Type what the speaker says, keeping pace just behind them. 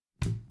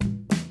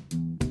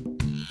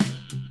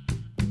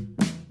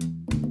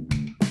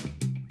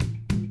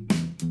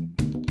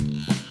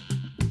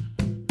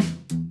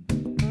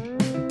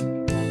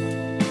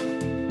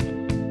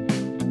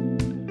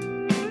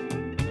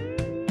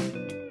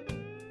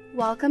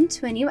Welcome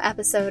to a new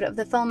episode of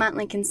the Film at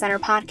Lincoln Center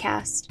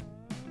podcast.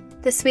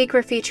 This week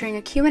we're featuring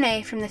a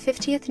Q&A from the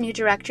 50th New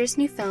Directors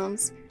New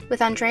Films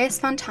with Andreas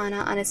Fontana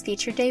on his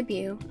feature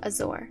debut,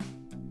 Azor.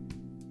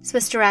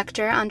 Swiss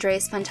director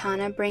Andreas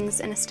Fontana brings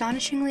an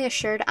astonishingly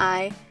assured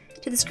eye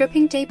to this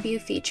gripping debut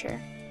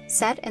feature,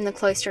 set in the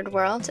cloistered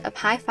world of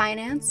high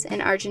finance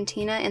in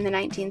Argentina in the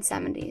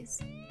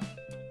 1970s.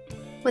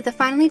 With a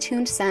finely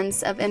tuned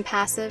sense of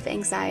impassive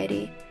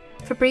anxiety,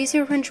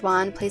 Fabrizio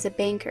Rinjuan plays a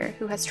banker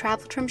who has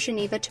traveled from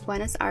Geneva to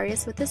Buenos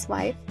Aires with his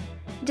wife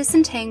to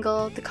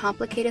disentangle the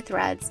complicated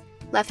threads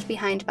left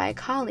behind by a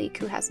colleague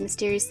who has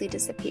mysteriously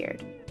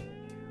disappeared.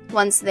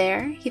 Once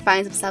there, he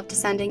finds himself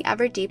descending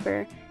ever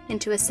deeper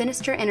into a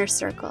sinister inner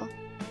circle,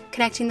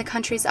 connecting the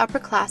country's upper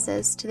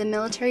classes to the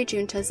military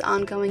junta's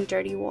ongoing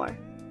dirty war.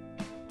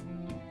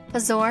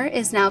 Azor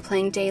is now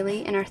playing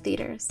daily in our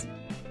theaters.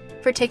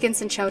 For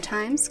tickets and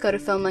showtimes, go to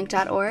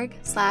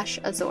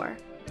filmlink.org/Azor.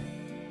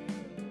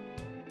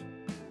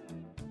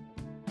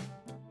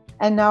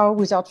 And now,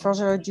 without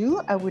further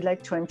ado, I would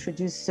like to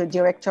introduce the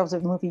director of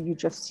the movie you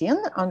just seen,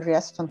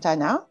 Andreas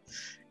Fontana.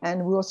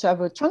 And we also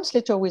have a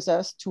translator with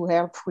us to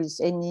help with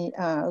any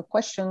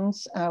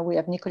questions. We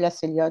have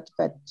Nicolas Elliott,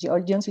 that the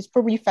audience is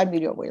probably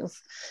familiar with.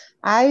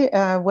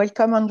 Hi,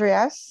 welcome,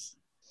 Andreas.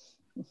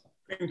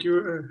 Thank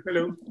you.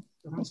 Hello.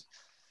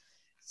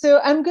 So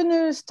I'm going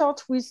to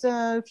start with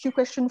a few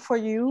questions for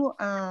you,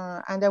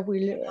 and I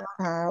will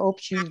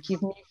hope you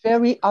give me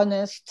very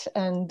honest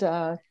and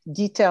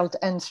detailed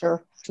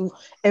answer to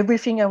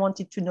everything I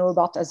wanted to know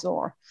about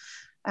Azor.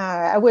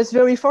 I was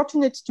very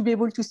fortunate to be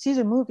able to see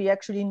the movie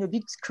actually in a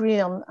big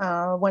screen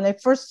when I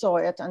first saw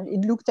it, and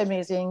it looked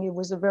amazing. It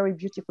was a very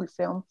beautiful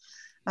film.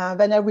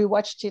 Then I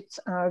rewatched it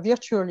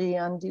virtually,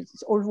 and it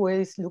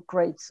always looked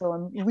great. So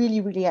I'm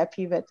really, really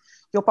happy that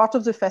you're part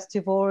of the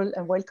festival,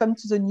 and welcome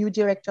to the new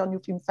director, new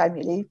film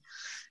family,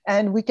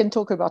 and we can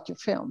talk about your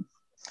film.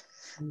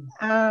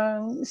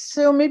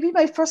 So maybe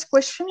my first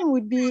question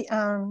would be,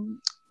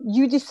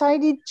 you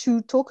decided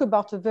to talk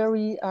about a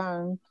very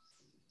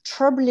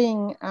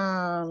troubling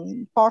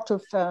part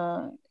of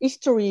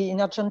history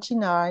in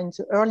Argentina in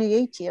the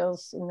early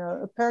 80s, in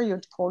a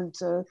period called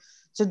the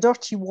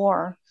Dirty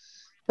War.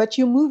 But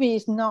your movie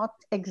is not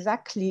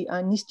exactly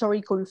an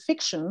historical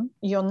fiction.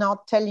 You're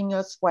not telling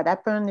us what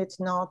happened. It's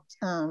not,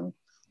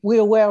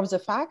 we're aware of the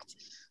fact,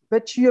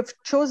 but you have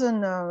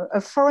chosen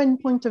a foreign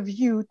point of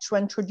view to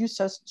introduce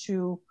us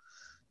to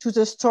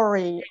the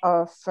story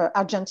of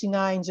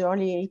Argentina in the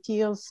early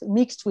 80s,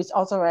 mixed with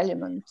other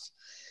elements.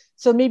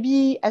 So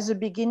maybe as a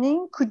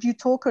beginning, could you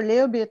talk a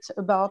little bit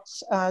about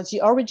the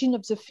origin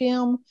of the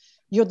film,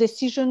 your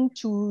decision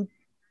to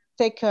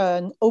take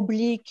an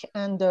oblique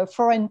and a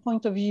foreign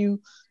point of view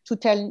to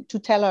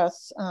tell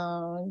us,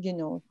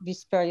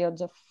 this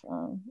period of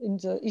in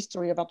the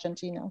history of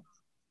Argentina?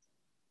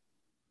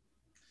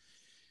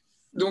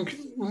 Donc,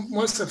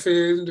 moi, ça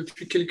fait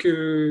depuis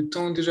quelques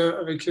temps déjà,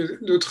 avec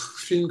d'autres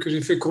films que j'ai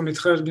fait,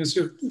 courts-métrages, bien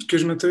sûr, que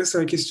je m'intéresse à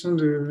la question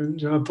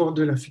du rapport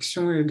de la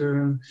fiction et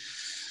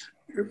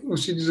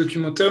aussi du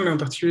documentaire, mais en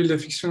particulier de la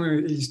fiction et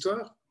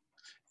l'histoire.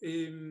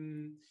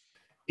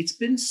 It's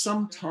been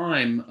some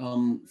time,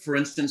 for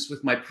instance,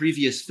 with my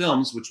previous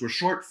films, which were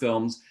short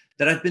films,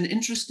 that I've been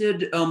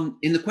interested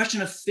in the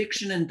question of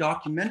fiction and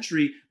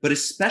documentary, but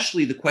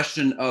especially the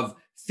question of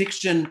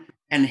fiction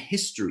and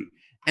history.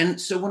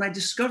 And so when I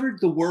discovered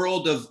the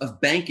world of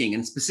banking,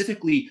 and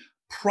specifically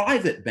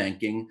private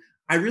banking,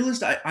 I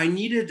realized I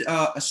needed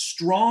a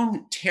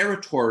strong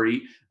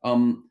territory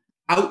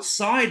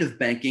outside of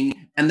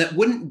banking, and that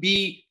wouldn't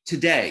be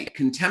today,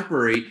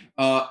 contemporary,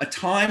 a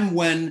time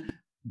when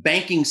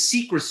banking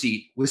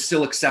secrecy was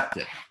still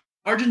accepted.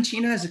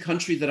 Argentina is a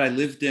country that I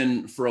lived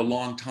in for a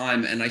long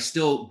time, and I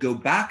still go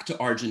back to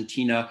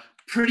Argentina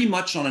pretty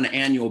much on an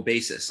annual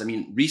basis. I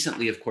mean,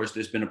 recently, of course,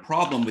 there's been a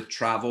problem with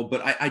travel,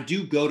 but I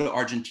do go to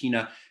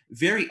Argentina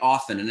very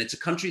often, and it's a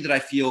country that I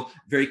feel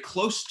very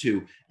close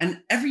to.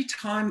 And every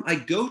time I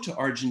go to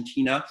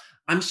Argentina,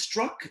 I'm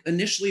struck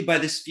initially by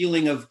this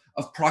feeling of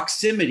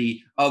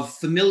proximity, of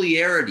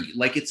familiarity,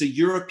 like it's a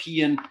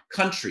European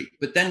country.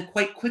 But then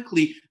quite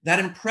quickly, that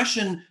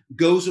impression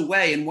goes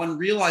away, and one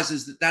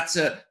realizes that that's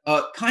a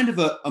kind of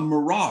a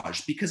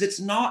mirage, because it's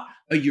not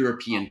a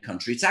European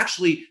country. It's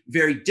actually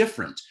very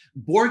different.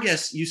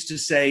 Borges used to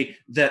say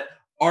that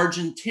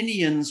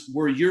Argentinians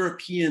were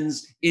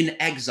Europeans in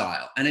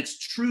exile. And it's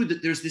true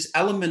that there's this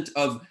element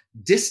of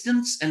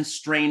distance and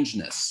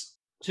strangeness.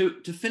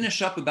 To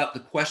finish up about the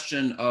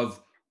question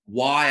of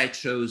why I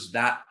chose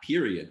that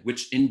period,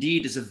 which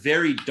indeed is a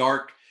very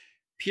dark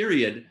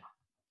period,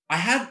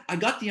 I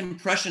got the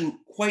impression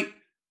quite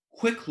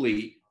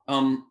quickly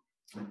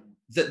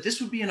that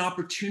this would be an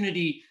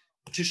opportunity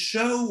to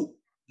show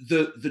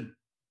the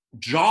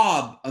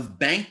job of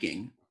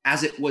banking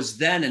as it was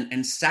then,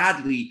 and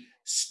sadly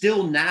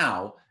still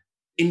now,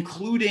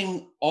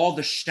 including all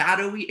the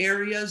shadowy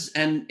areas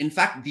and, in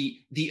fact,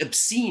 the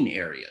obscene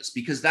areas,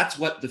 because that's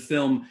what the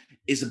film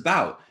is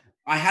about.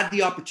 I had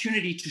the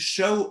opportunity to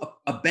show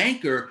a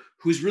banker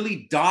who's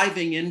really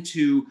diving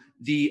into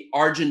the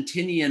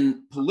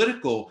Argentinian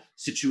political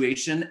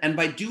situation. And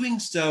by doing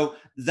so,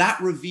 that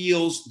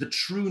reveals the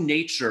true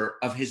nature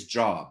of his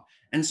job.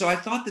 And so I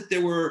thought that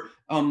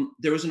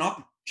there was an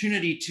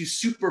opportunity to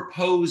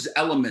superpose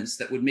elements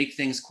that would make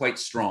things quite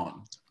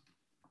strong.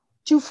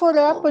 To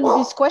follow up on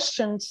these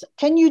questions,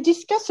 can you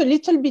discuss a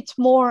little bit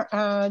more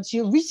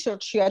the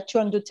research you had to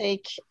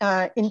undertake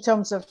in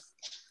terms of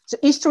the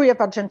history of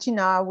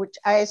Argentina, which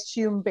I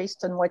assume,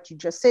 based on what you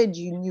just said,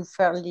 you knew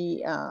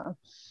fairly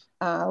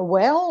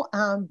well,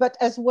 but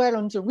as well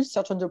on the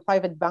research on the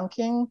private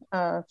banking.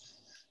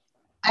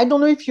 I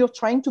don't know if you're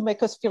trying to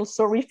make us feel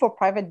sorry for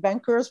private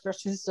bankers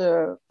versus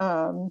the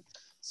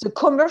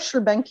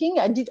commercial banking.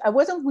 I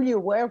wasn't really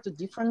aware of the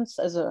difference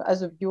as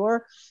a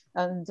viewer,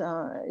 and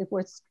it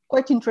was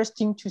quite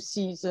interesting to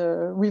see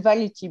the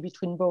rivalry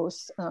between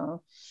both.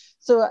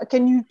 So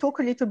can you talk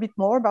a little bit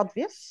more about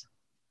this?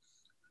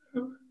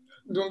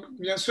 Donc,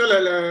 bien sûr,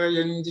 il y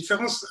a une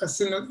différence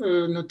assez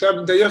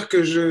notable, d'ailleurs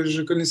que je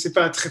ne connaissais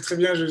pas très très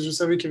bien, je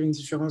savais qu'il y avait une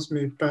différence,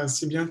 mais pas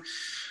assez bien,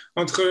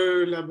 entre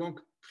la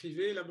banque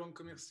privée et la banque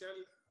commerciale.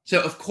 So,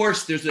 of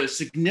course, there's a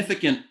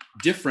significant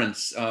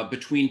difference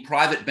between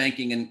private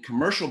banking and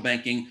commercial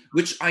banking,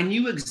 which I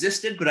knew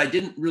existed, but I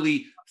didn't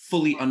really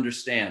fully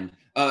understand.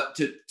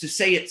 To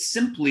say it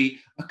simply,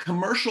 a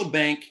commercial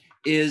bank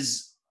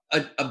is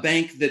a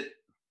bank that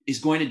is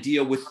going to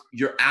deal with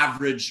your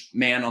average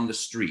man on the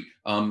street.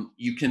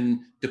 You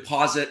can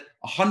deposit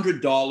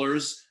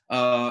 $100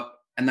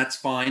 and that's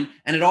fine.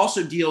 And it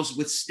also deals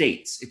with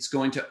states. It's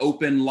going to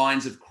open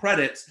lines of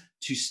credit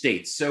to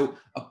states. So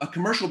a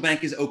commercial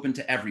bank is open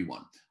to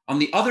everyone. On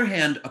the other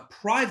hand, a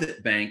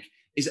private bank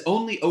is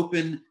only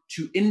open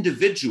to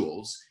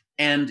individuals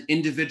and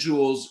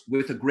individuals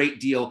with a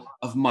great deal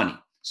of money.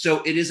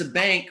 So it is a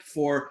bank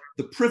for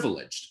the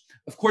privileged.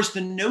 Of course,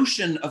 the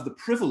notion of the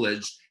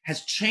privileged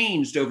has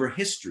changed over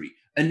history.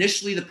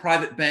 Initially, the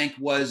private bank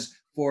was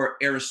for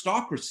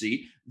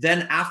aristocracy.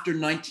 Then after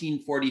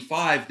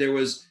 1945, there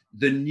was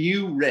the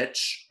new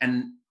rich,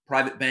 and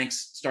private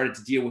banks started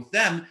to deal with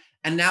them.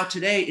 And now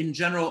today, in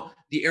general,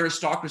 the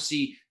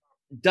aristocracy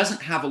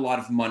doesn't have a lot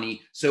of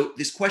money. So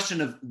this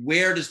question of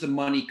where does the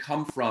money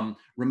come from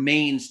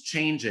remains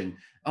changing.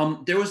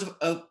 There was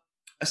a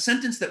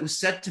sentence that was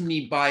said to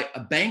me by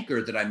a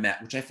banker that I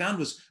met, which I found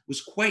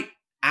was quite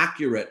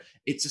accurate.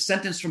 It's a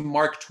sentence from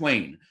Mark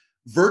Twain.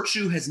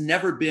 Virtue has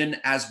never been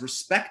as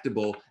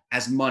respectable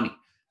as money.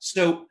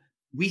 So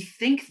we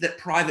think that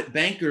private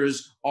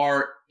bankers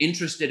are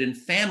interested in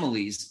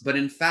families, but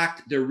in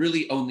fact, they're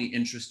really only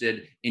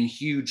interested in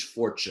huge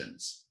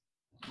fortunes.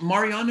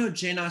 Mariano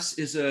Genas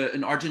is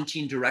an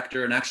Argentine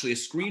director and actually a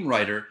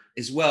screenwriter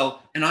as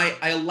well. And I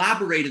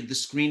elaborated the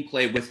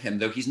screenplay with him,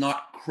 though he's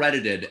not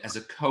credited as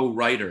a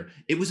co-writer.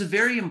 It was a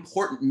very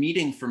important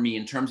meeting for me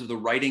in terms of the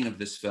writing of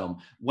this film.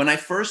 When I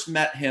first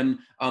met him,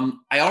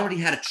 I already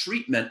had a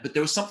treatment, but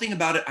there was something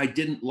about it I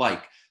didn't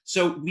like.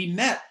 So we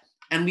met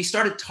and we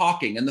started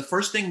talking. And the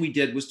first thing we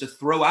did was to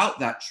throw out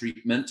that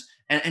treatment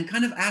and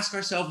kind of ask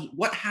ourselves,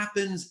 what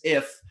happens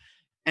if?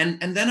 And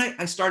then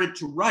I started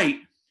to write,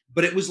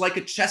 but it was like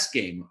a chess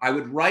game. I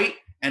would write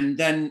and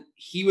then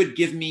he would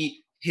give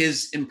me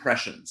his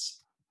impressions.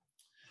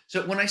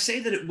 So when I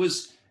say that it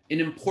was an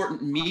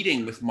important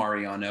meeting with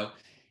Mariano,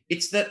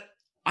 it's that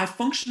I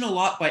function a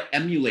lot by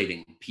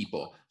emulating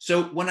people.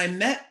 So when I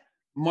met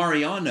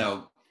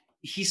Mariano,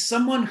 he's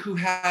someone who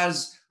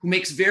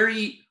makes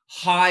very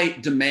high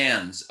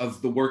demands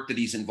of the work that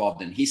he's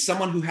involved in. He's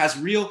someone who has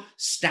real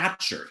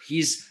stature.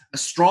 He's a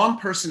strong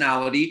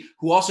personality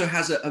who also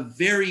has a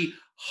very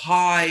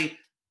high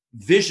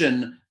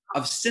vision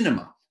of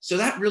cinema. So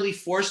that really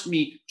forced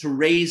me to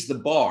raise the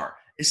bar,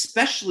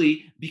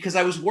 especially because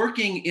I was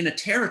working in a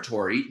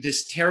territory,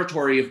 this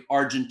territory of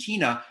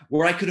Argentina,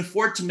 where I could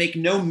afford to make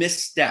no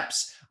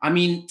missteps. I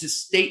mean, to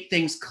state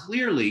things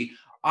clearly,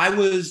 I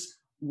was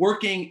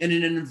working in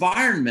an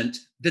environment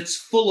that's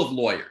full of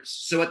lawyers.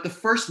 So at the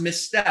first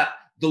misstep,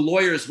 the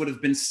lawyers would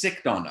have been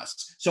sicked on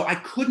us. So I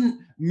couldn't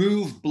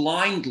move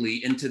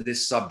blindly into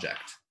this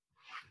subject.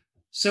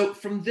 So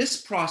from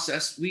this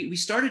process, we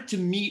started to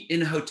meet in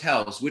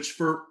hotels, which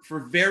for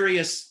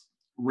various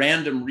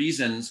random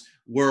reasons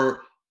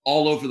were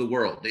all over the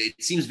world.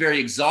 It seems very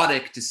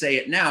exotic to say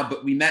it now,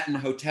 but we met in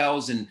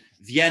hotels in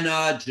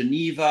Vienna,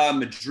 Geneva,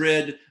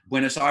 Madrid,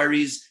 Buenos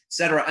Aires,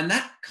 etc. And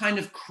that kind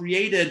of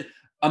created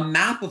a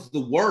map of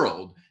the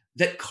world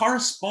that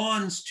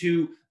corresponds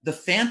to the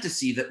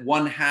fantasy that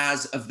one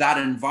has of that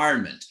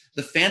environment,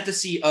 the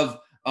fantasy of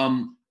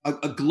a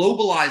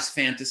globalized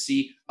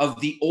fantasy of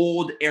the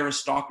old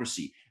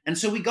aristocracy. And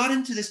so we got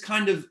into this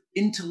kind of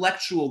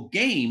intellectual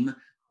game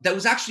that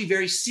was actually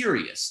very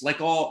serious,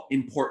 like all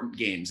important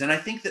games. And I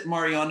think that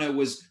Mariano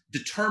was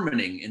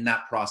determining in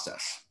that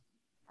process.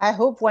 I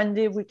hope one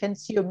day we can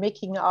see a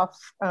making of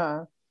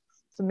the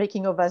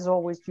making of Azor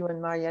with you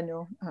and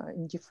Mariano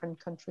in different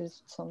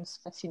countries. It sounds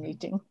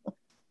fascinating.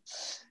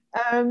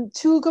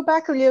 To go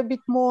back a little bit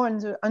more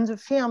on the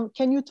film,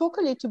 can you talk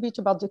a little bit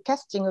about the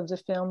casting of the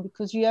film?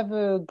 Because you have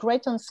a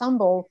great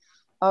ensemble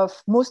of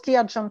mostly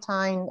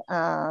Argentine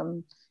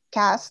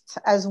cast,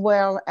 as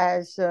well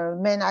as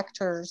main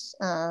actors,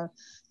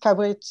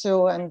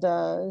 Fabrizio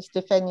and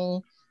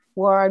Stephanie,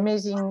 who are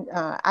amazing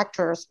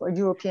actors,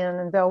 European,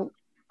 and they're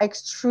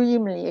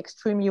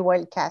extremely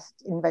well cast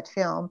in that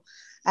film.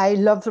 I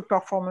love the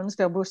performance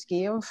they both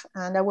give,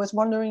 and I was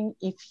wondering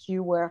if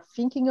you were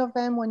thinking of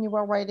them when you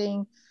were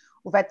writing,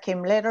 or that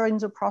came later in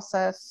the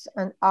process,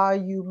 and how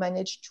you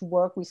managed to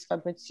work with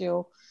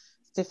Fabrizio,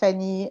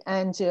 Stephanie,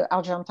 and the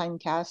Argentine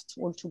cast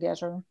all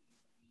together.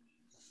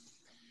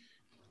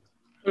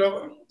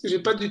 Alors, j'ai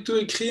pas du tout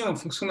écrit en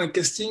fonction d'un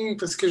casting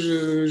parce que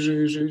je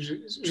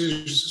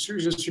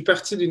suis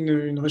parti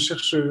d'une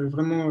recherche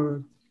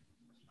vraiment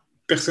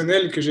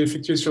personnelle que j'ai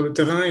effectuée sur le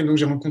terrain, et donc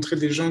j'ai rencontré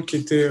des gens qui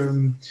étaient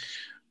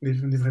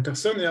des vraies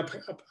personnes, et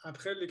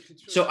après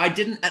l'écriture. So I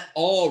didn't at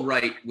all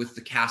write with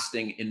the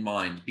casting in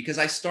mind, because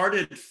I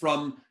started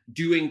from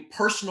doing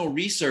personal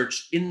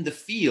research in the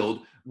field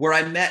where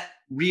I met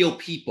real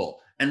people.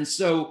 And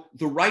so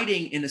the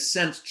writing, in a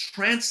sense,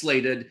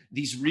 translated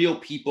these real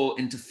people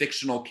into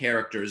fictional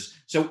characters.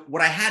 So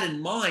what I had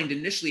in mind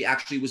initially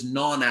actually was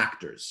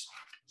non-actors.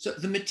 So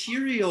the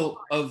material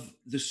of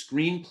the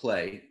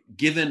screenplay,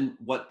 given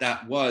what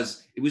that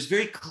was, it was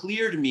very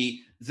clear to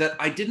me that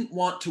I didn't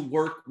want to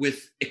work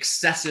with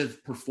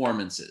excessive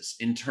performances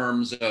in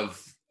terms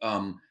of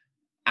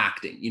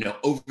acting,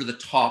 over the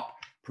top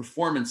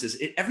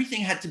performances. Everything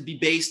had to be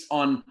based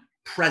on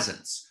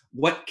presence.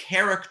 What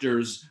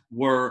characters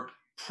were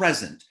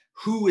present?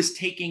 Who is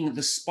taking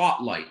the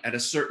spotlight at a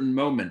certain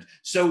moment?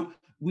 So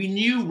we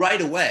knew right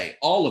away,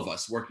 all of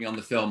us working on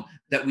the film,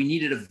 that we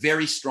needed a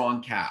very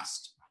strong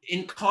cast.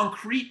 In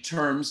concrete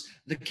terms,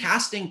 the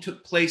casting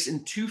took place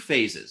in two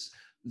phases.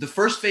 The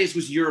first phase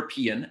was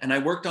European, and I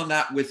worked on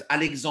that with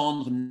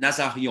Alexandre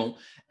Nazarion.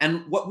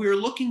 And what we were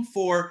looking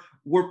for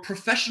were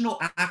professional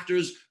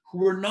actors who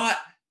were not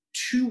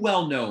too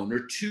well known,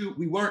 or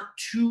we weren't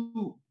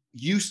too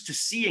used to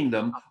seeing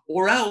them,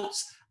 or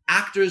else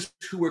actors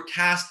who were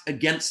cast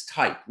against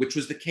type, which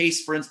was the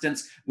case, for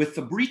instance, with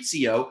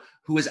Fabrizio,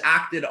 who has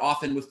acted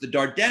often with the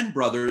Dardenne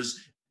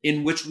brothers,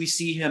 in which we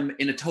see him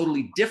in a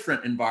totally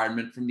different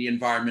environment from the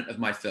environment of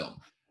my film.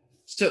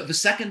 So the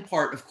second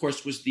part, of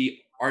course, was the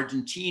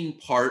Argentine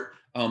part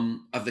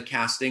of the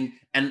casting.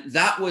 And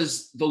that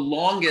was the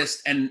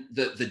longest and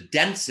the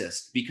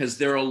densest, because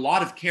there are a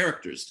lot of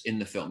characters in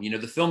the film.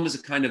 The film is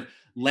a kind of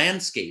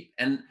landscape.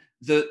 And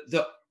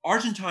the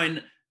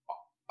Argentine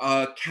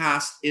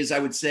cast is, I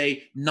would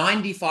say,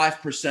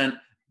 95%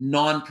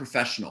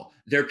 non-professional.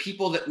 They're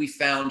people that we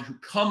found who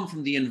come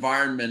from the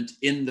environment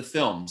in the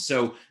film.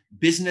 So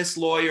business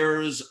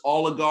lawyers,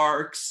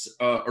 oligarchs,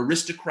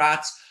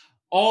 aristocrats,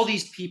 all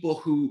these people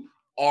who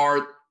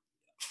are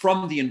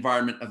from the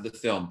environment of the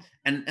film.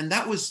 And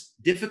that was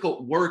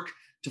difficult work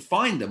to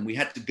find them. We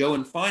had to go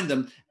and find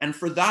them. And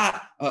for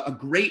that, a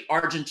great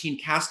Argentine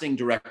casting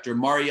director,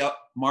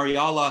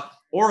 Mariala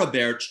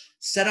Oraberch,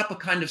 set up a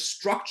kind of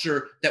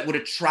structure that would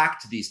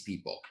attract these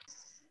people.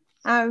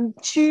 I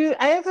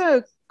have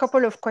a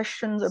couple of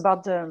questions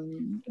about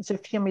the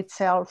film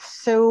itself.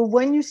 So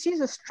when you see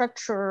the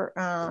structure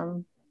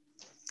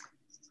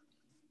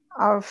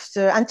of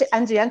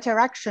the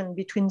interaction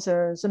between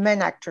the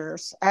main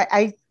actors,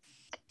 I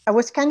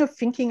was kind of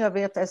thinking of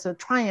it as a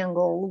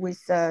triangle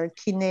with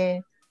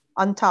Quinet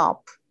on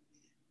top,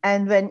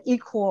 and then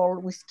equal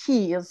with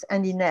Kears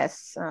and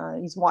Ines,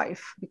 his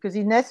wife, because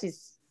Ines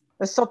is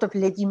a sort of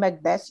Lady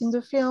Macbeth in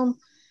the film.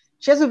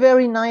 She has a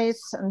very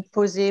nice and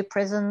posé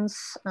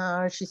presence.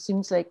 She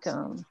seems like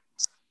a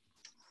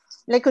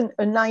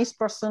nice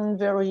person,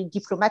 very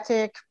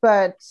diplomatic,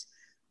 but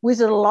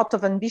with a lot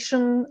of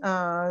ambition,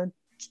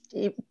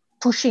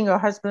 pushing her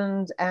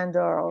husband and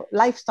her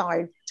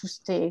lifestyle to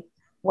stay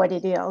what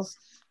it is,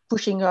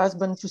 pushing her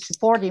husband to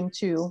support him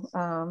too.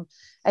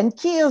 And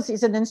Kears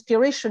is an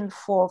inspiration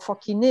for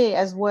Quinet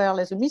as well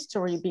as a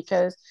mystery,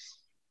 because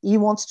he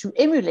wants to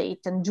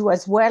emulate and do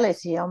as well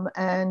as him.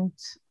 And,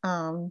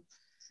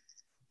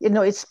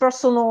 it's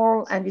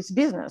personal and it's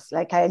business.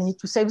 Like, I need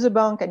to save the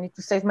bank, I need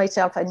to save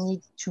myself, I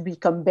need to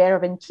become better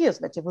than Kears,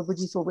 that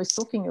everybody's always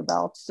talking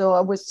about.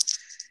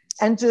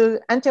 And the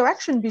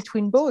interaction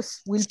between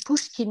both will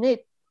push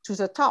Quinet to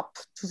the top,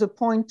 to the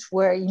point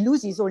where he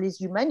loses all his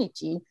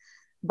humanity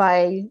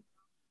by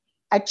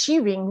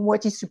achieving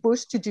what he's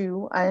supposed to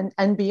do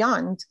and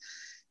beyond.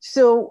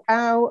 So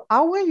how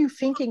were you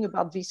thinking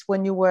about this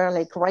when you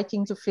were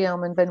writing the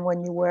film, and then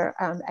when you were,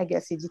 I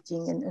guess,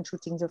 editing and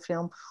shooting the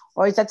film?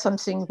 Or is that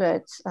something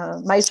that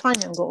my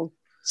triangle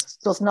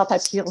does not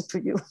appeal to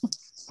you?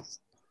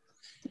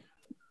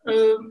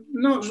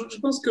 Non, je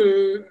pense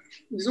que,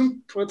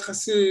 disons, pour être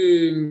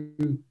assez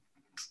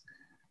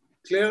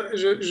clair,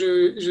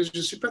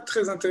 je suis pas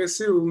très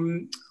intéressé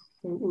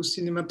au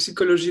cinéma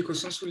psychologique, au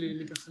sens où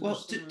les personnages... Well,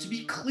 to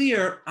be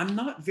clear, I'm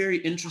not very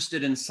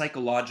interested in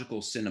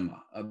psychological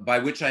cinema, by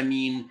which I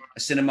mean a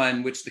cinema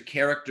in which the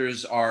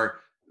characters are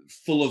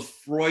full of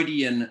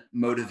Freudian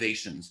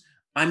motivations.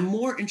 I'm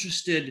more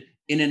interested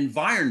in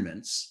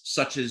environments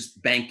such as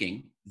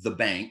banking, the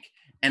bank,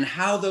 and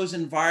how those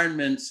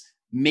environments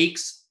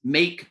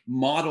make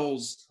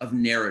models of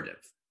narrative?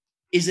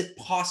 Is it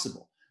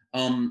possible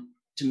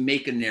to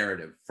make a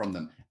narrative from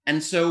them?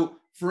 And so,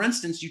 for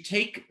instance, you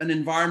take an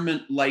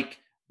environment like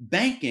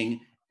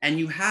banking, and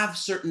you have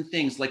certain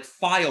things like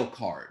file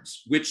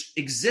cards, which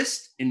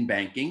exist in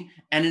banking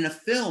and in a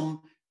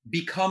film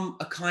become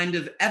a kind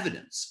of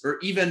evidence or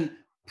even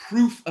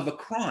proof of a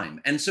crime.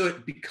 And so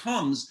it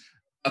becomes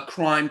a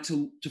crime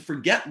to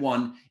forget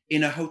one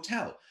in a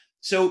hotel.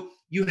 So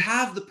you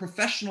have the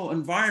professional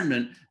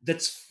environment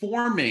that's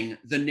forming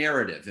the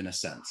narrative in a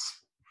sense.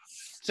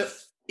 So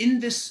in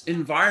this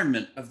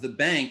environment of the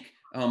bank,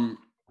 I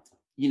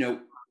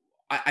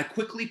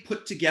quickly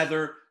put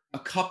together a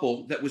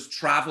couple that was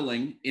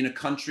traveling in a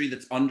country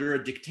that's under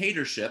a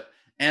dictatorship.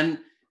 And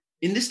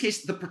in this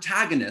case, the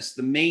protagonist,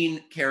 the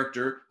main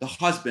character, the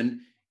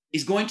husband,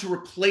 is going to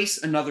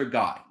replace another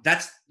guy.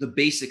 That's the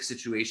basic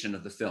situation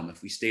of the film.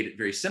 If we state it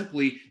very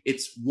simply,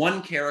 it's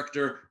one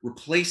character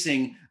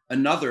replacing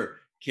another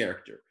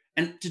character.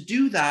 And to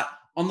do that,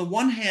 on the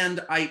one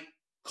hand, I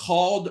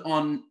called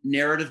on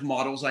narrative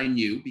models I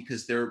knew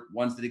because they're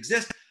ones that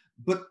exist,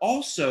 but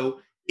also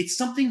it's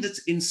something that's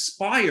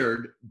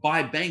inspired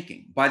by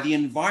banking, by the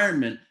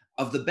environment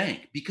of the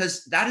bank,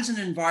 because that is an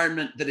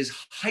environment that is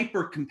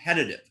hyper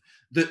competitive.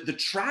 The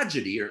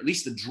tragedy, or at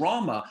least the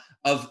drama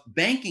of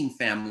banking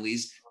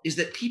families, is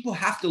that people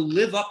have to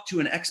live up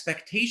to an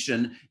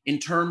expectation in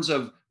terms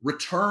of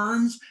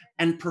returns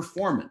and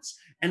performance.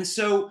 And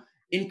so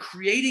in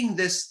creating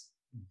this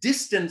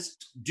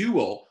distanced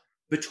duel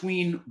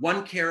between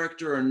one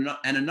character and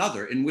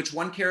another, in which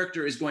one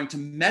character is going to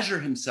measure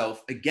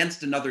himself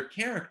against another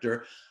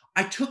character,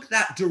 I took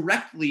that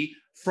directly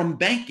from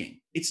banking.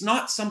 It's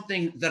not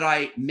something that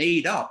I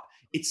made up.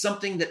 It's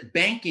something that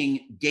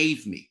banking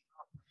gave me.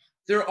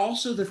 There are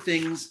also the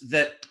things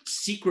that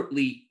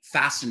secretly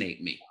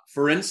fascinate me.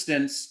 For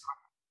instance,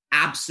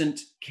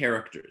 absent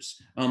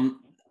characters.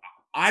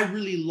 I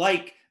really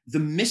like the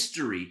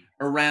mystery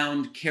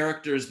around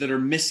characters that are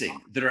missing,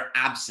 that are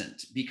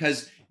absent,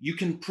 because you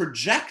can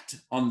project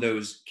on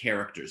those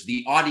characters.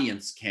 The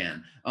audience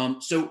can.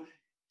 So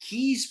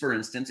Keyes, for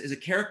instance, is a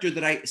character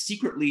that I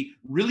secretly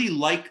really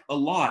like a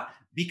lot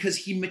because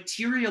he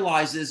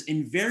materializes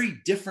in very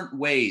different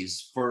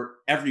ways for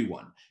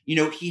everyone.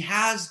 He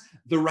has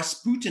the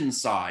Rasputin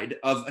side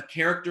of a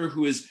character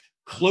who is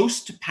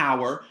close to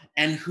power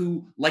and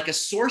who, like a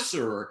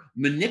sorcerer,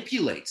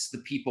 manipulates the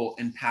people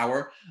in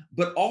power,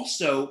 but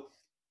also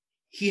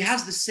he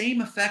has the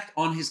same effect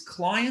on his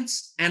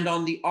clients and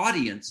on the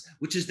audience,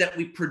 which is that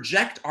we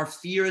project our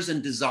fears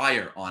and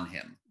desire on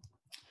him.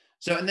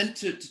 So, and then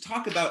to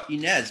talk about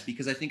Inez,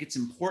 because I think it's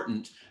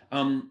important,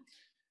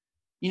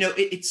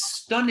 it's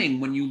stunning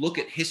when you look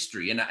at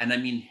history, and I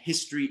mean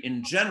history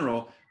in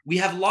general. We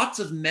have lots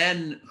of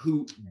men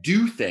who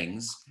do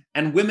things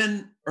and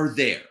women are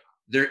there.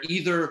 They're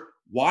either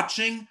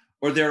watching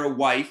or they're a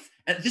wife.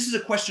 And this is a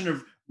question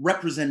of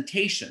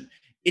representation.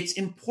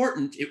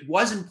 It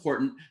was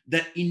important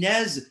that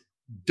Inez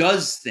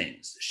does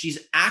things. She's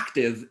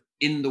active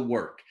in the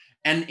work.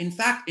 And in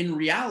fact, in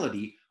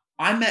reality,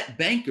 I met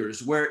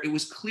bankers where it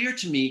was clear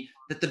to me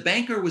that the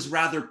banker was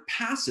rather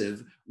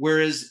passive,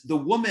 whereas the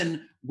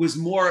woman was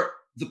more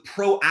the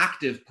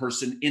proactive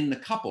person in the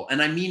couple.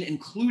 And I mean,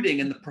 including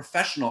in the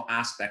professional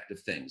aspect of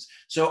things.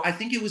 So I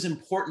think it was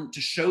important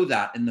to show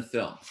that in the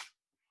film.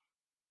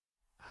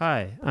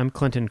 Hi, I'm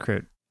Clinton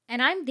Crute.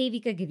 And I'm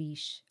Devika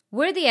Girish.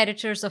 We're the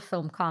editors of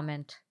Film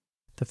Comment.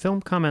 The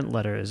Film Comment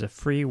Letter is a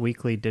free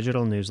weekly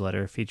digital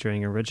newsletter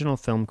featuring original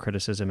film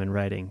criticism and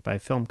writing by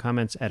Film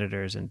Comment's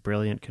editors and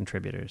brilliant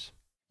contributors.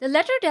 The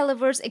letter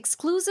delivers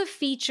exclusive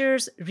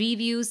features,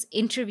 reviews,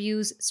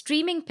 interviews,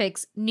 streaming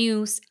picks,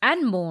 news,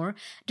 and more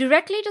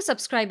directly to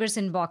subscribers'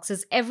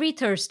 inboxes every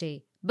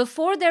Thursday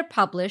before they're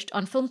published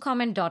on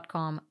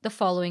filmcomment.com the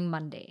following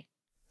Monday.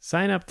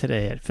 Sign up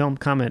today at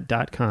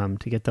filmcomment.com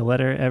to get the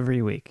letter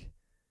every week.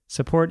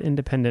 Support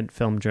independent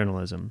film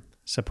journalism.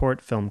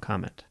 Support Film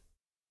Comment.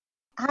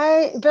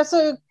 There's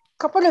a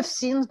couple of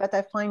scenes that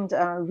I find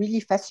really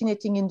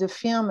fascinating in the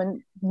film,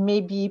 and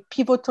maybe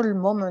pivotal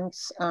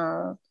moments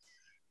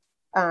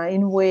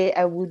in a way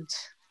I would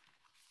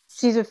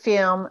see the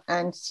film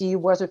and see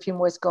where the film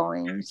was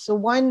going. So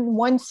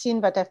one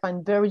scene that I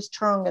find very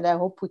strong, and I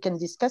hope we can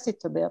discuss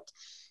it a bit,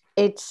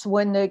 it's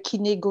when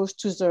Quinet goes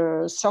to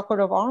the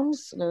Circle of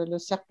Arms, le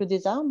Cercle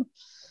des Armes,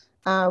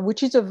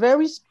 which is a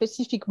very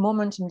specific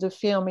moment in the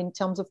film in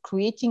terms of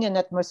creating an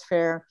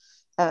atmosphere,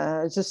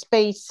 the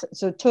space,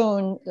 the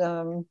tone,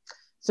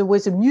 the way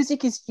the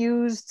music is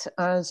used,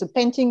 the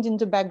paintings in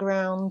the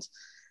background.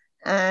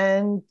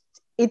 And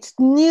it's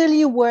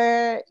nearly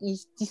where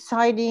he's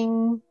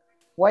deciding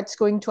what's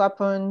going to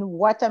happen,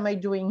 what am I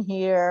doing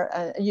here?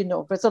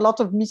 There's a lot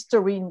of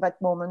mystery in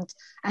that moment.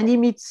 And he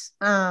meets,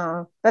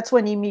 that's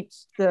when he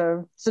meets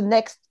the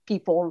next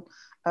people,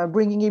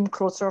 bringing him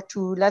closer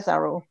to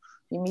Lazaro.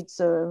 He meets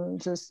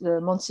the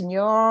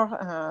Monsignor,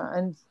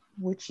 and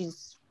which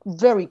is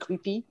very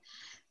creepy.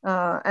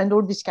 and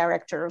all these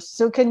characters.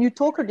 So can you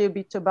talk a little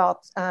bit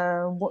about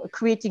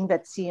creating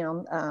that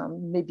scene,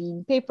 maybe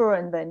in paper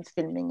and then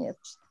filming it?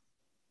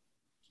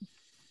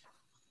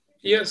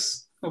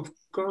 Yes, of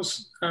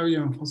course. Ah oui,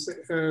 en français.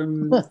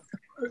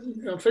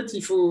 En fait,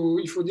 il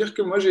faut dire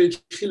que moi, j'ai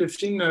écrit le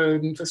film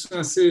d'une façon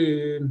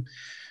assez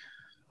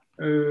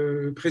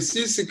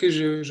précise, c'est que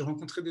je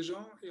rencontrais des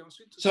gens et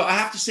ensuite... So I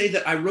have to say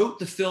that I wrote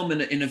the film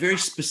in a very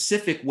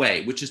specific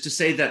way, which is to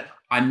say that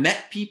I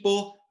met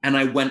people and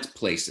I went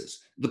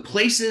places. The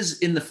places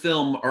in the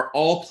film are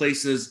all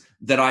places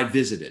that I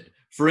visited.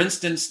 For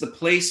instance, the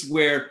place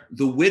where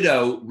the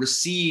widow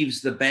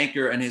receives the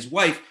banker and his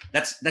wife,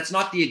 that's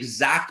not the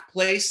exact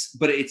place,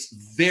 but it's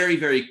very,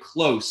 very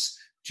close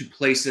to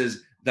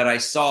places that I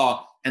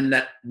saw and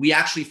that we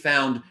actually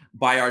found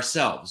by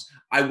ourselves.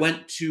 I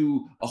went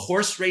to a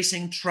horse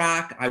racing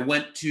track. I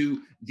went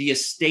to the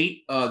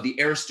estate, the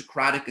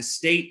aristocratic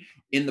estate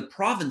in the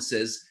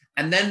provinces.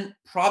 And then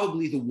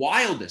probably the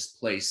wildest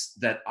place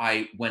that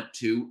I went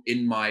to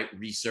in my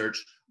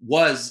research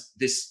was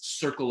this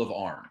Circle of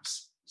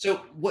Arms.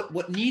 So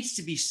what needs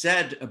to be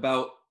said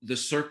about the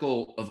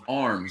Circle of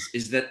Arms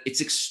is that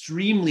it's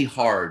extremely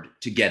hard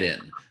to get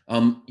in.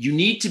 You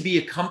need to be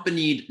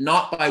accompanied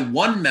not by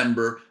one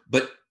member,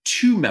 but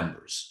two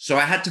members. So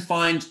I had to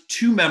find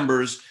two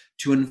members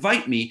to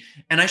invite me.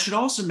 And I should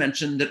also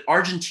mention that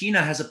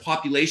Argentina has a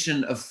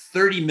population of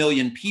 30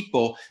 million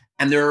people,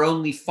 and there are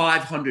only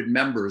 500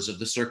 members of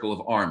the Circle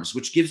of Arms,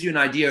 which gives you an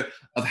idea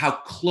of how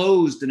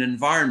closed an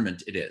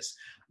environment it is.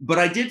 But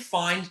I did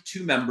find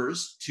two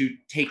members to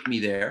take me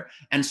there.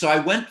 And so I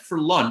went for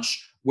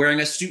lunch wearing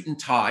a suit and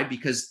tie,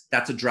 because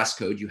that's a dress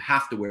code. You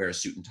have to wear a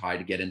suit and tie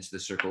to get into the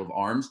Circle of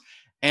Arms.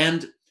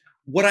 And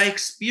what I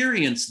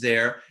experienced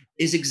there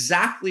is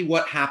exactly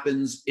what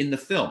happens in the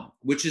film,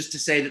 which is to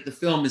say that the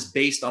film is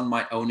based on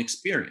my own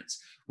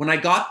experience. When I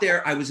got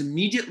there, I was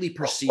immediately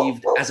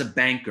perceived as a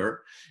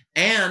banker,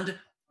 and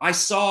I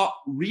saw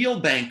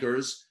real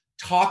bankers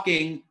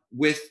talking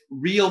with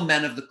real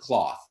men of the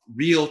cloth,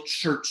 real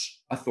church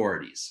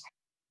authorities.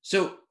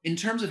 So in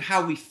terms of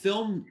how we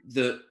filmed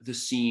the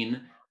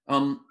scene,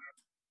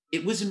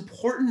 it was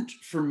important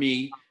for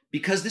me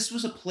because this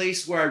was a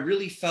place where I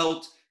really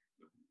felt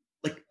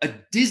like a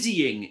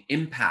dizzying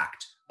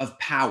impact of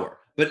power,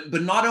 but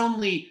not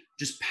only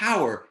just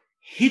power,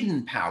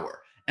 hidden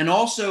power. And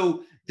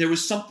also there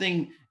was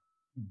something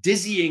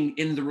dizzying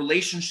in the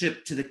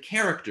relationship to the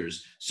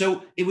characters.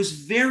 So it was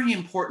very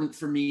important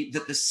for me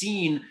that the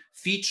scene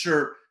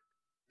feature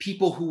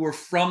people who were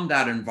from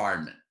that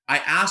environment. I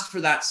asked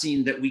for that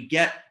scene that we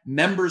get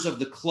members of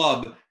the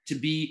club to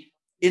be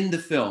in the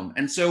film.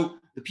 And so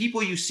the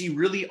people you see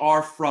really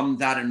are from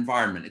that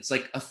environment. It's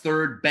like a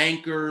third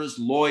bankers,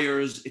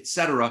 lawyers,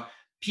 etc.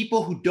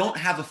 People who don't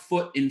have a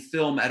foot in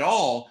film at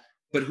all,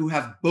 but who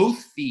have both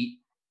feet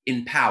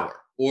in power,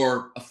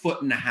 or a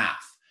foot and a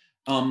half.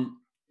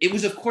 It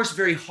was, of course,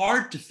 very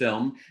hard to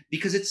film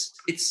because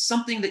it's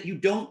something that you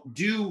don't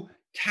do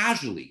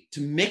casually, to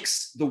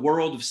mix the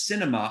world of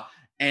cinema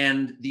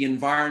and the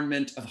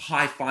environment of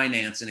high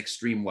finance and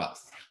extreme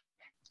wealth.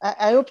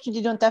 I hope you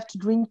didn't have to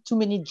drink too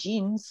many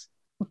gins.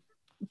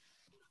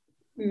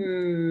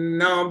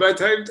 Non, but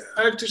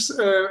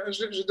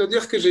je dois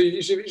dire que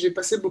j'ai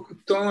passé beaucoup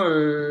de temps,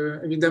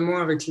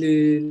 évidemment, avec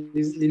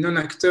les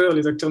non-acteurs,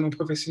 les acteurs non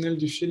professionnels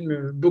du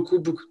film, beaucoup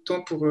de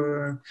temps pour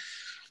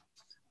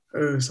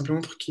simplement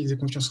pour qu'ils aient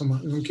confiance en moi.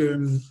 Donc,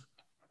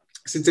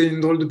 c'était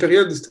une drôle de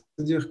période,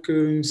 c'est-à-dire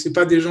que c'est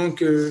pas des gens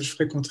que je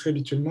fréquenterais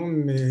habituellement,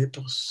 mais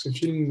pour ce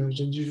film,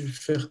 j'ai dû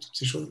faire toutes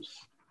ces choses.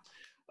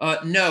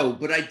 No,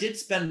 but I did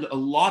spend a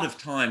lot of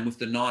time with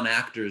the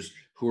non-actors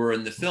who were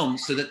in the film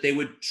so that they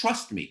would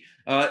trust me.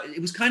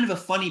 It was kind of a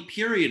funny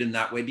period in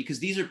that way because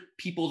these are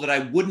people that I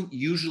wouldn't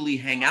usually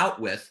hang out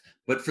with,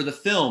 but for the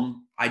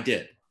film, I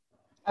did.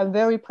 I'm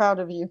very proud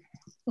of you.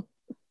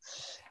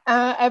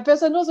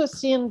 There's another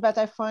scene that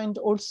I find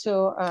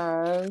also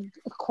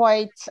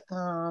quite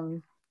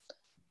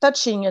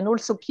touching and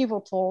also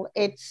pivotal.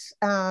 It's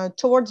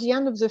towards the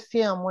end of the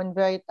film when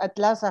they're at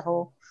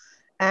Lazaro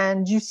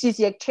and you see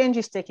the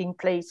exchanges taking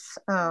place.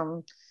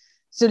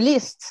 The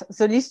list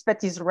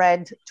that is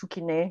read to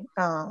Quinet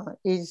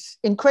is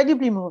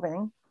incredibly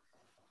moving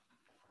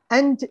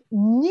and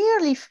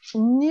nearly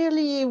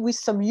with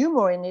some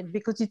humor in it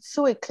because it's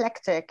so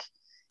eclectic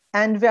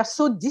and they're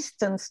so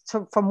distant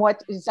from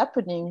what is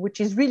happening, which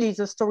is really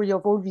the story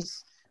of all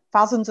these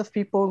thousands of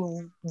people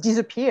who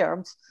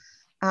disappeared.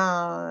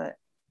 But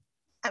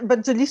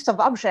the list of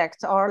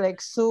objects are like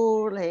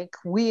so like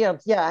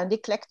weird, and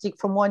eclectic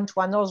from one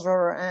to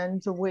another,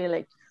 and the way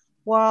like,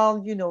 well,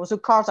 the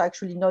cars are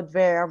actually not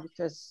there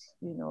because,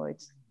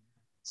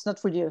 it's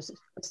not really a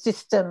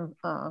system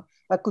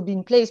that could be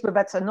in place, but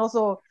that's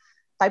another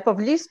type of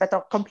list that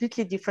are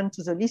completely different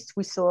to the list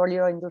we saw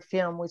earlier in the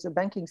film with the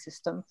banking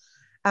system.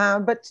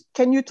 But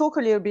can you talk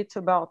a little bit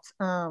about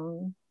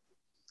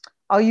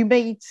how you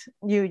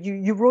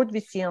wrote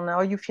this scene,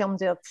 how you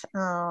filmed it,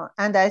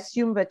 and I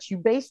assume that you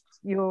based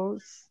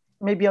yours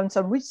maybe on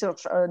some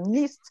research on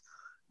list,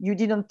 you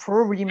didn't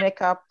probably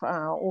make up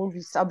all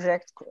these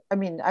objects. I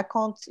mean, I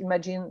can't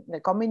imagine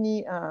like how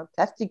many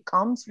plastic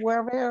cans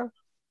were there,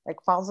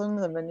 like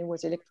thousands, and then it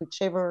was electric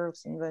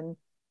shavers, and then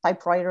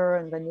typewriter,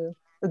 and then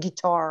a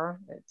guitar.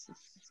 It's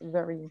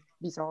very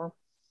bizarre.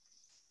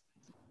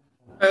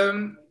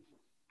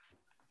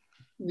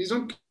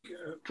 Disons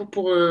que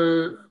pour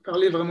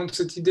parler vraiment de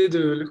cette idée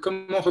de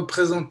comment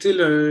représenter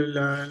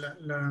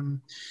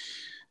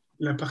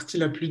la partie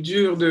la plus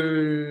dure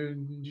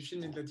du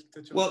film et de la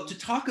dictature. Well, to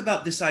talk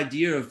about this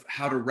idea of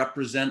how to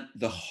represent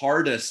the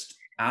hardest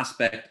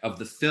aspect of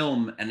the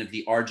film and of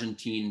the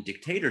Argentine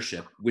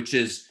dictatorship, which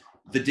is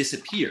the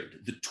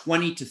disappeared, the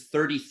 20 to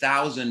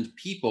 30,000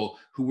 people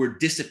who were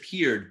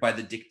disappeared by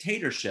the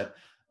dictatorship.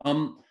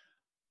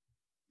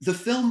 The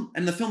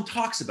film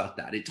talks about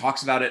that. It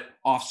talks about it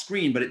off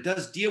screen, but it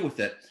does deal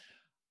with it.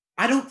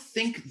 I don't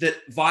think that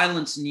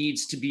violence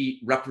needs to be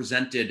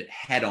represented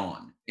head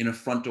on in a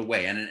frontal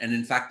way. And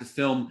in fact, the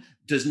film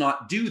does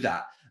not do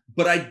that.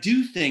 But I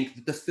do think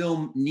that the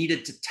film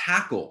needed to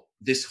tackle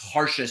this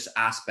harshest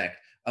aspect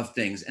of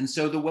things. And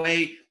so the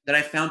way that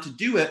I found to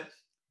do it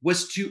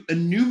was to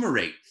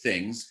enumerate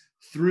things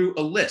through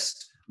a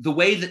list. The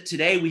way that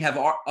today we have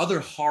our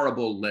other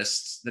horrible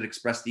lists that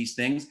express these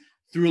things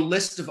through a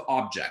list of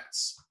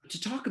objects.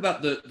 To talk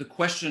about the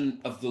question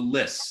of the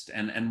list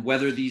and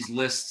whether these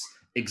lists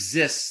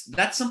exist,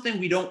 that's something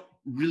we don't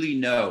really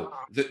know.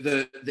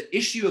 The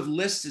issue of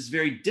lists is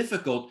very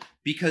difficult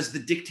because the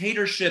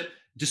dictatorship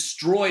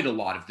destroyed a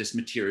lot of this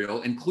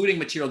material, including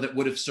material that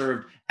would have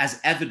served as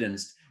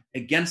evidence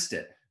against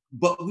it.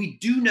 But we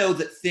do know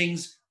that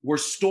things were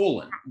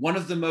stolen. One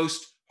of the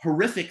most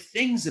horrific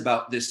things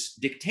about this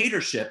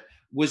dictatorship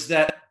was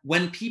that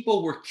when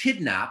people were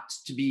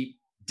kidnapped to be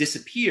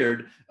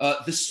disappeared,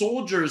 the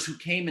soldiers who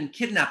came and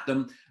kidnapped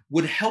them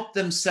would help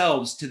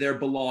themselves to their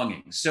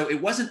belongings. So it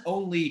wasn't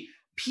only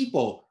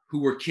people who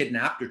were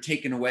kidnapped or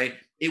taken away,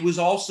 it was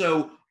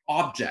also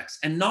objects,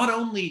 and not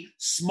only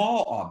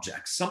small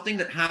objects. Something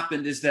that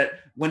happened is that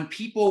when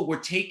people were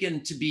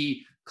taken to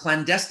be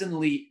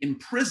clandestinely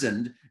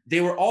imprisoned,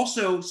 they were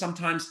also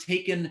sometimes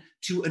taken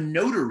to a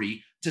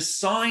notary to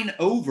sign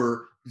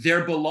over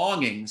their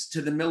belongings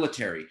to the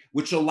military,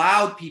 which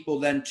allowed people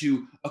then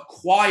to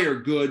acquire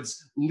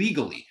goods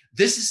legally.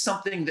 This is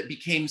something that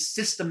became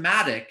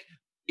systematic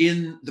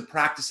in the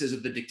practices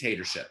of the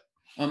dictatorship.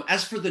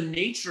 As for the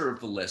nature of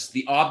the list,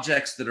 the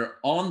objects that are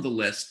on the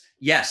list,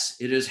 yes,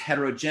 it is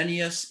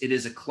heterogeneous, it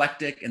is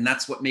eclectic, and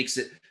that's what makes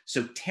it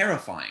so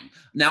terrifying.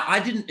 Now, I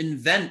didn't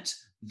invent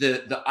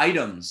the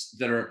items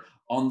that are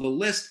on the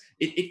list.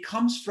 It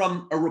comes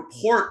from a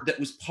report that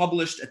was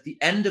published at the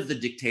end of the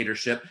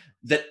dictatorship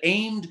that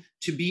aimed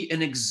to be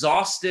an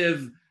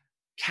exhaustive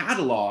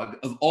catalog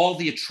of all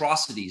the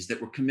atrocities that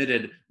were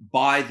committed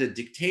by the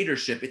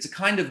dictatorship. It's a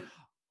kind of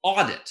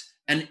audit.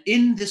 And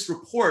in this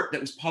report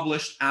that was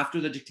published after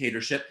the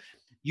dictatorship,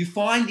 you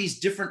find these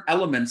different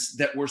elements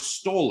that were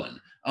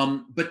stolen,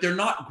 but they're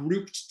not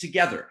grouped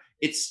together.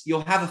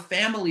 You'll have a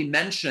family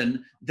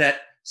mention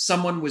that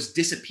someone was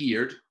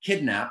disappeared,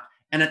 kidnapped,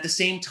 and at the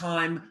same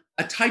time,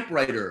 a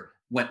typewriter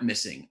went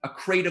missing, a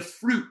crate of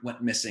fruit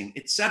went missing,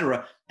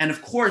 etc. And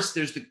of course,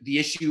 there's the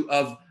issue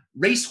of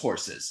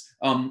racehorses,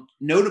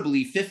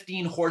 notably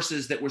 15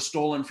 horses that were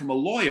stolen from a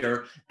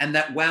lawyer and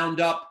that wound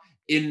up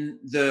in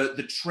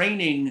the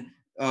training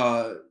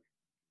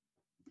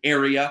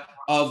area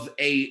of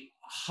a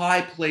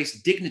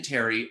high-placed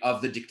dignitary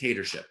of the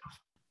dictatorship.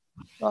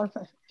 Well,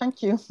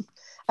 thank you.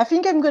 I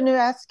think I'm going to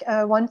ask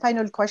one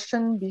final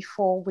question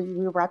before we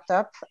wrap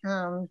up.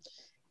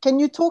 Can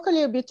you talk a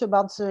little bit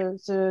about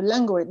the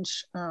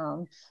language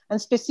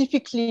and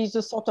specifically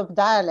the sort of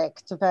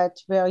dialect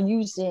that we're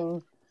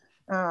using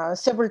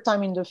several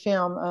times in the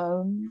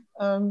film,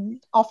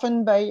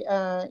 often by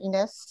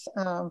Inès.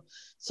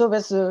 So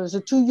there's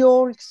the two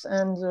Yorks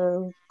and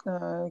the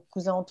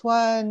Cousin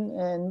Antoine,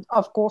 and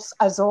of course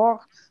Azor,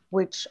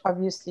 which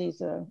obviously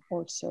is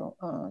also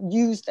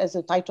used as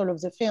a title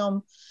of the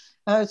film.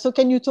 So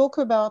can you talk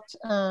about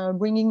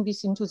bringing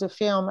this into the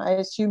film? I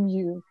assume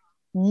you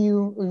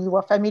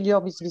were familiar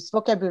with this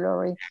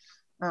vocabulary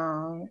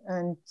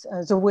and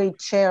the way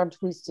it's shared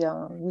with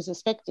the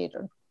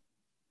spectator.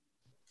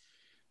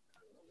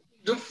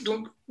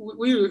 Donc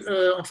oui,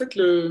 en fait,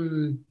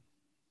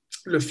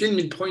 le film,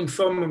 il prend une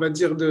forme, on va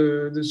dire,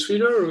 de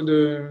thriller ou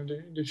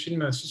de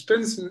film à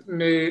suspense,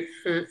 mais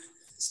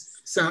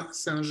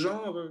c'est un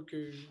genre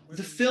que...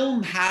 The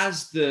film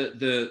has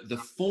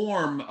the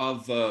form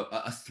of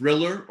a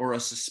thriller or a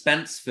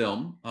suspense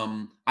film.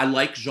 I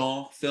like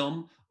genre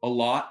film a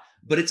lot,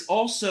 but it's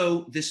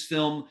also this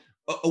film,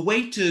 a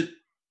way to,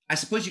 I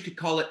suppose you could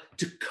call it,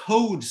 to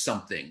code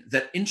something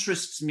that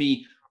interests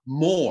me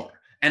more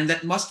and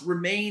that must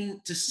remain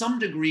to some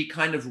degree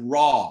kind of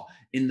raw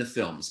in the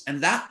films.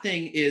 And that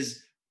thing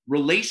is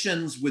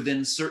relations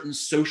within certain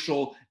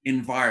social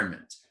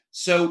environment.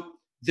 So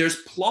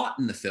there's plot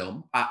in the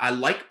film. I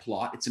like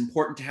plot. It's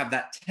important to have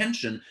that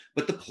tension,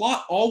 but the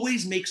plot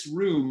always makes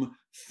room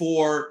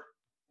for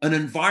an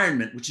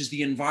environment, which is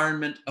the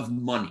environment of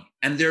money.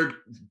 And there are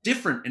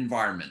different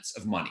environments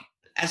of money.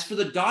 As for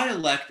the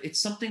dialect, it's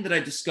something that I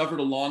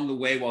discovered along the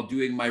way while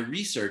doing my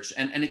research.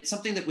 And it's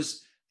something that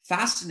was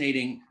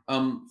fascinating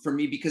for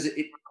me because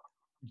it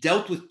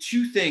dealt with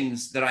two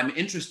things that I'm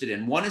interested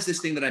in. One is this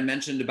thing that I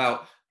mentioned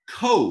about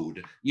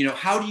code.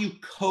 How do you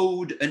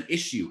code an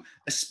issue?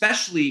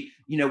 Especially,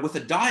 with a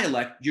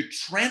dialect, you're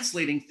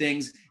translating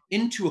things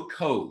into a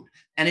code.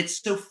 And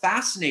it's so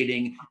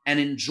fascinating and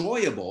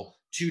enjoyable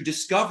to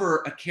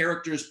discover a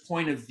character's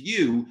point of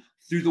view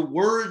through the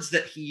words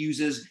that he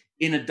uses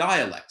in a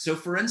dialect. So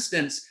for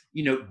instance,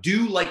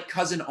 do like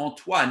Cousin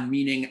Antoine,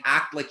 meaning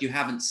act like you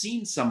haven't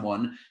seen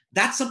someone.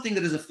 That's something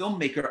that as a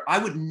filmmaker, I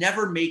would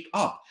never make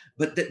up,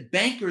 but that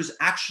bankers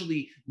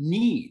actually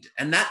need.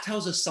 And that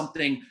tells us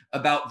something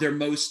about their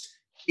most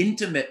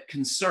intimate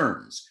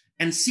concerns.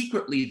 And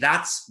secretly,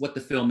 that's what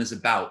the film is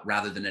about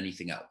rather than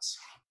anything else.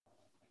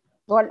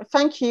 Well,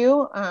 thank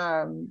you.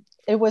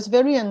 It was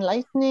very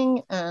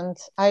enlightening, and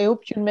I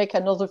hope you'll make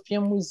another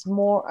film with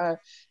more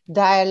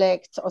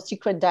dialect or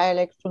secret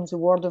dialect from the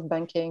world of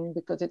banking,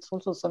 because it's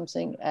also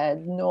something I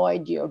had no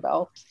idea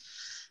about.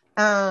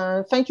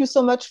 Thank you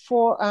so much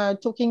for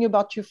talking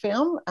about your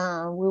film.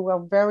 We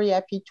were very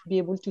happy to be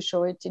able to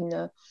show it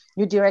in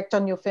you direct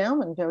on your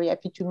film, and very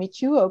happy to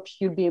meet you. Hope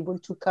you'll be able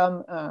to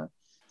come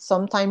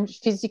sometime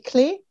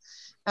physically.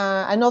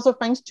 Another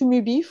thanks to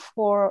Mubi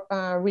for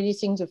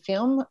releasing the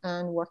film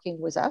and working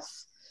with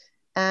us.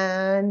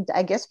 And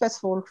I guess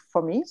that's all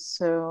for me.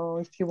 So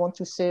if you want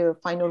to say a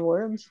final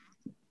word.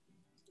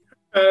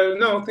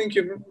 No, thank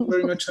you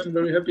very much. I'm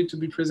very happy to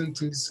be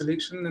present in this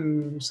selection.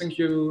 And thank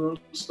you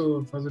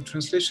also for the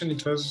translation.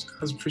 It was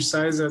as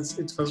precise as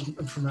it was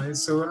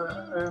promised. So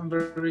I'm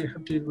very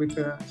happy with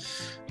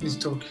this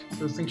talk.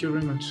 So thank you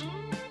very much.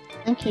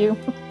 Thank you.